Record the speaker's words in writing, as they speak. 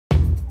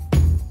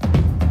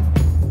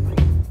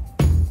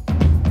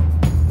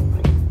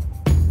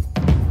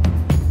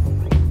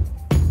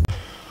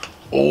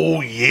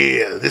Oh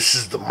yeah, this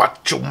is the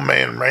Macho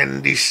Man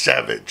Randy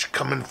Savage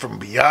coming from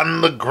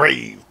beyond the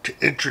grave to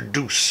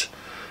introduce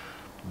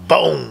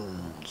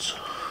Bones.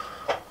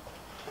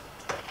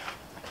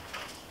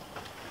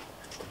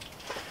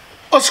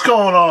 What's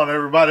going on,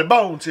 everybody?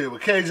 Bones here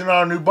with Cajun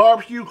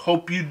RNEWBBQ.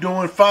 Hope you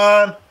doing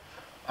fine.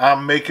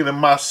 I'm making it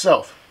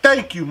myself.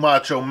 Thank you,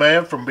 Macho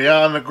Man from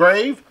beyond the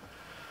grave.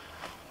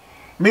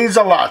 Means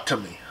a lot to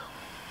me.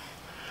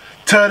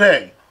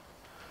 Today,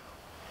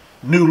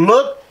 new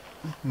look,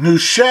 new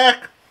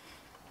shack,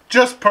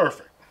 just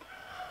perfect.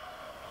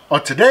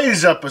 On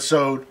today's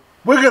episode,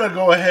 we're going to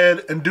go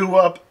ahead and do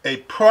up a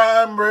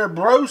prime rib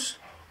roast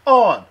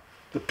on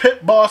the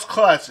Pit Boss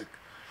Classic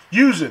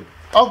using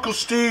Uncle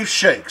Steve's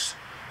shakes.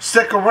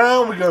 Stick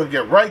around, we're going to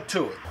get right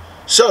to it.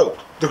 So,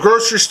 the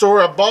grocery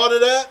store I bought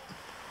it at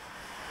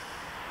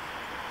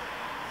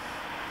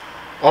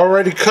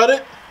already cut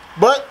it,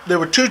 but they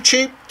were too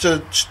cheap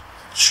to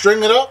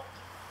string it up.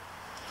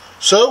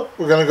 So,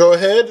 we're going to go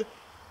ahead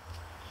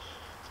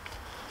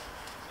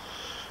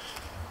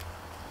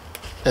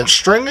and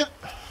string it.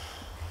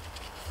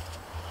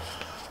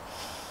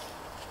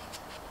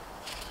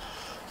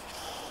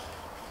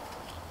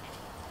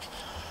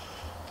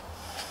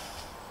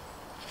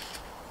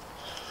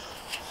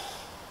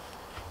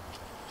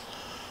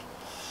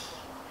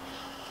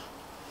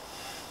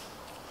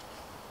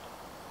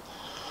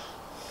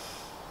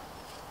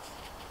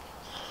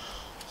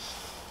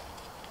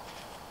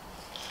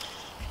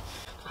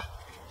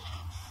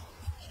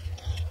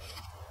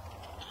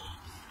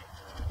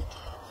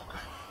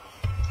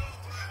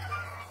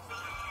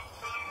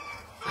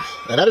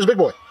 And that is Big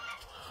Boy.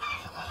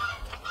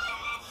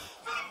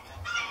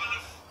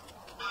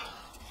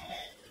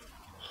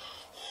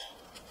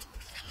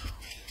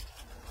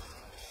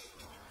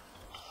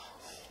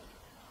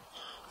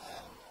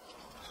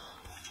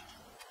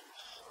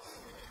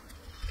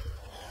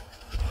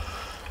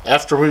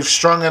 After we've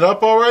strung it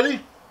up already,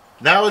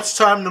 now it's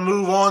time to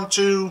move on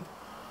to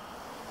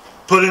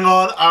putting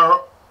on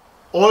our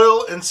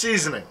oil and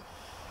seasoning.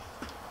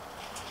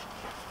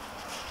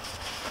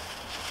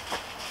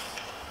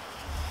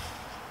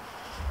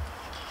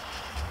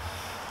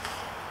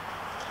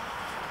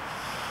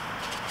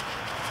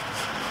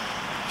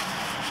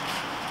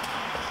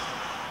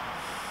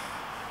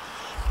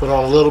 Put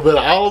on a little bit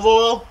of olive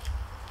oil.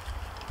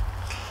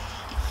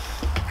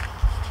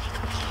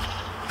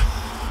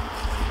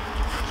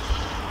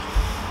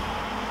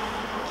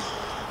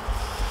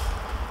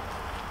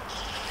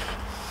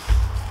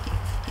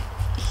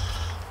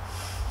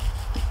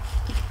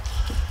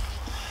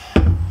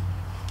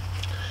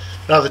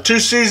 Now the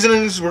two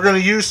seasonings we're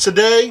going to use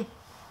today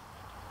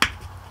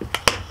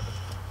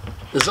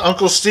is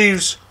Uncle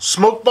Steve's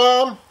Smoke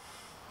Bomb .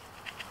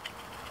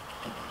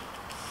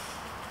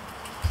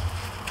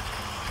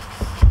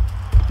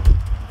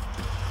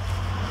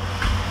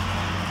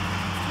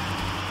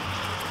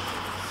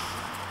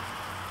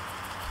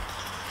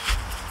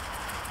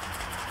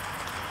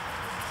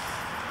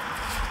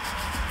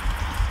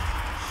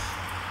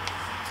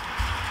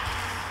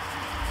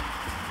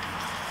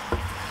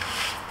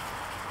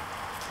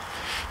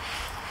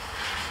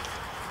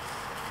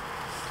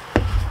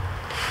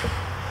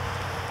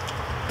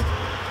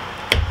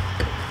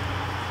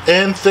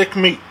 And thick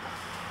meat.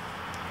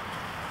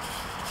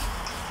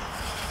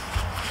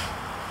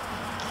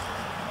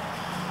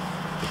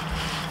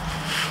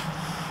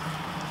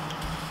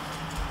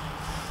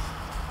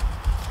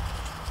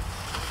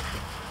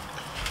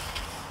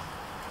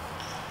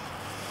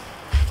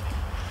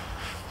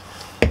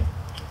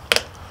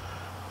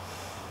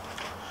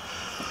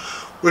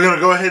 We're going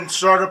to go ahead and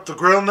start up the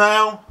grill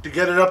now to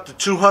get it up to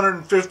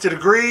 250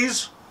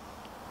 degrees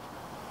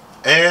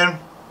and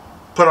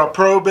put our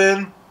probe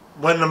in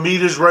when the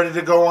meat is ready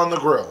to go on the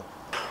grill.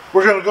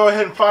 We're going to go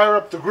ahead and fire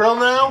up the grill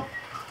now.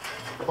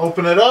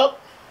 Open it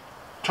up,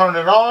 turn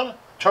it on,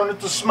 turn it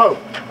to smoke.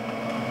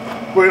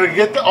 We're going to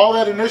get all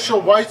that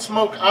initial white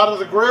smoke out of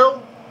the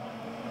grill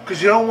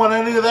because you don't want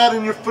any of that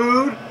in your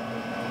food.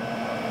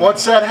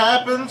 Once that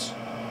happens,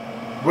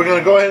 we're going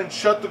to go ahead and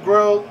shut the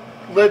grill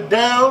lid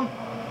down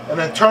and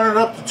then turn it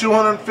up to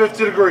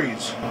 250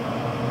 degrees.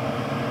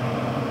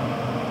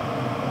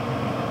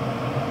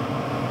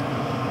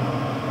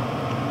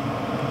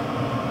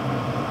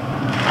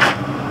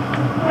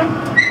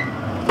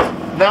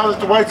 Now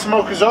that the white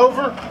smoke is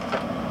over,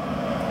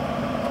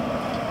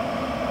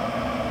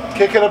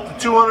 kick it up to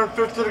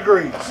 250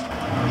 degrees.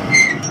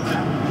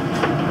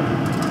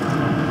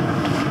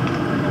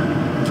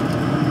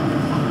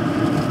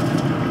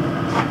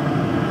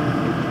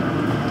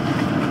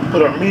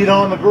 Put our meat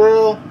on the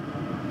grill,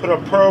 put our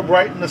probe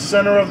right in the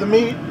center of the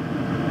meat,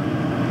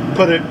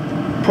 put it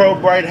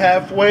probe right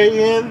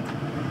halfway in,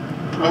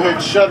 go ahead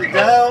and shut it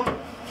down.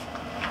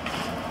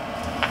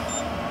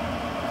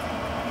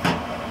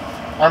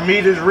 Our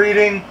meat is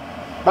reading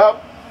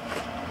about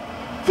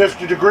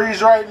 50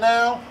 degrees right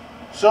now,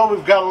 so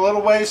we've got a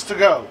little ways to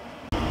go.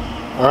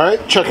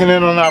 Alright, checking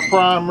in on our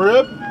prime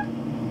rib.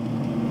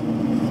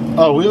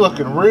 Oh, we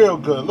looking real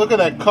good. Look at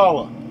that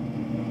color.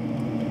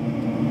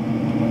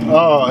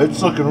 Oh,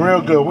 it's looking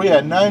real good. We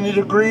at 90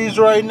 degrees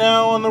right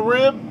now on the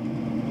rib.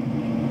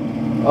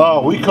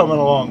 Oh, we coming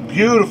along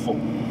beautiful.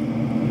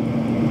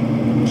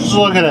 Just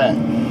look at that.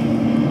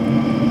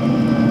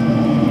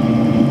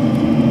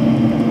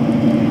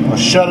 I'll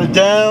shut it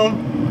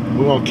down.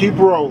 We're going to keep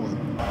rolling.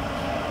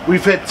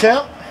 We've hit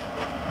temp.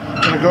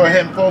 I'm going to go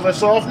ahead and pull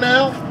this off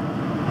now.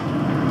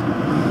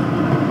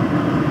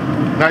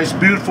 Nice,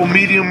 beautiful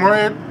medium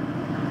rare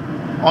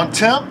on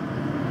temp.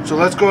 So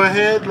let's go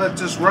ahead, let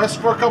this rest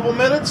for a couple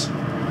minutes.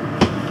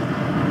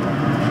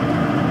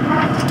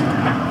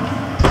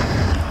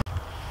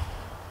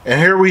 And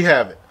here we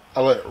have it.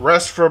 I let it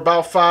rest for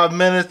about 5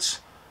 minutes.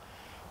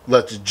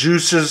 Let the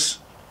juices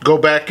go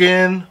back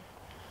in.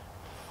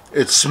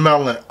 It's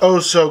smelling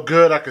oh so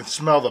good. I can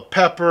smell the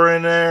pepper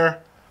in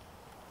there.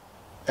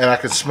 And I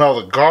can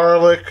smell the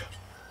garlic.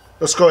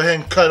 Let's go ahead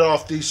and cut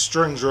off these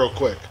strings real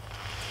quick.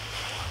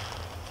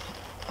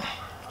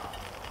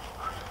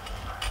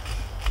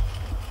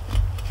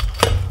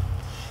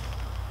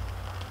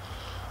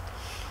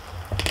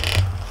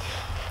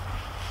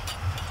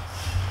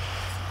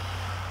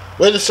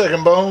 Wait a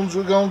second, Bones.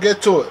 We're going to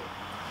get to it.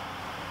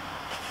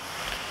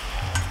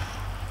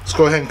 Let's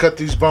go ahead and cut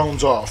these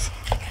bones off.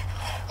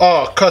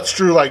 Oh, it cuts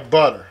through like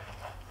butter.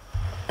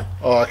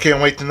 Oh, I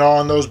can't wait to gnaw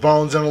on those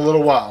bones in a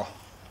little while.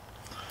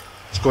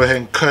 Let's go ahead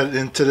and cut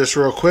into this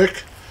real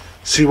quick.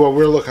 See what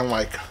we're looking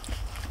like.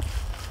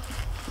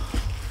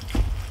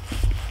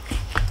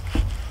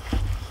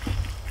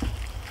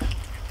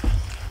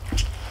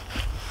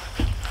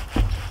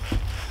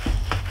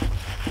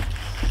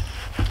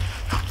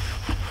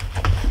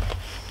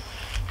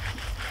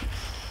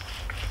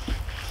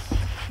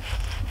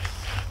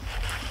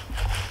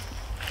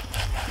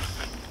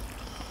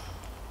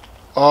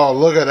 Oh,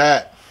 look at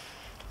that.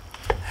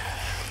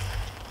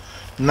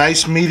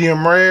 Nice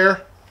medium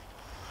rare.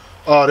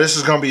 Oh, this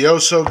is going to be oh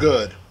so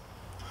good.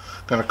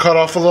 Going to cut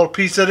off a little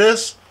piece of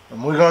this,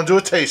 and we're going to do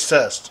a taste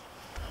test.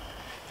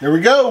 Here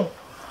we go.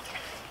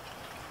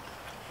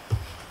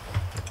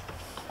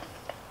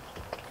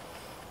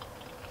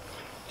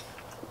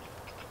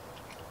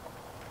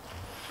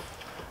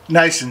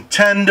 Nice and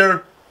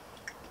tender.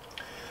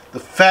 The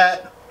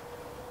fat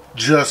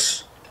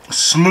just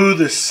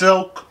smooth as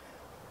silk.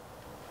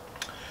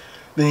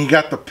 Then you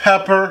got the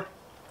pepper.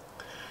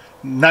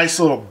 Nice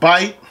little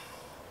bite.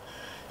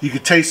 You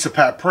can taste the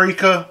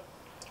paprika.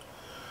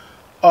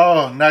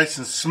 Oh, nice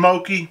and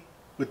smoky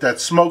with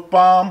that smoke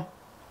bomb.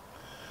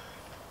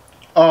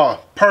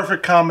 Oh,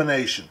 perfect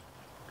combination.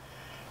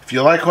 If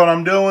you like what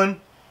I'm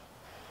doing,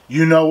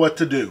 you know what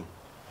to do.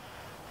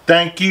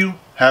 Thank you.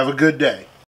 Have a good day.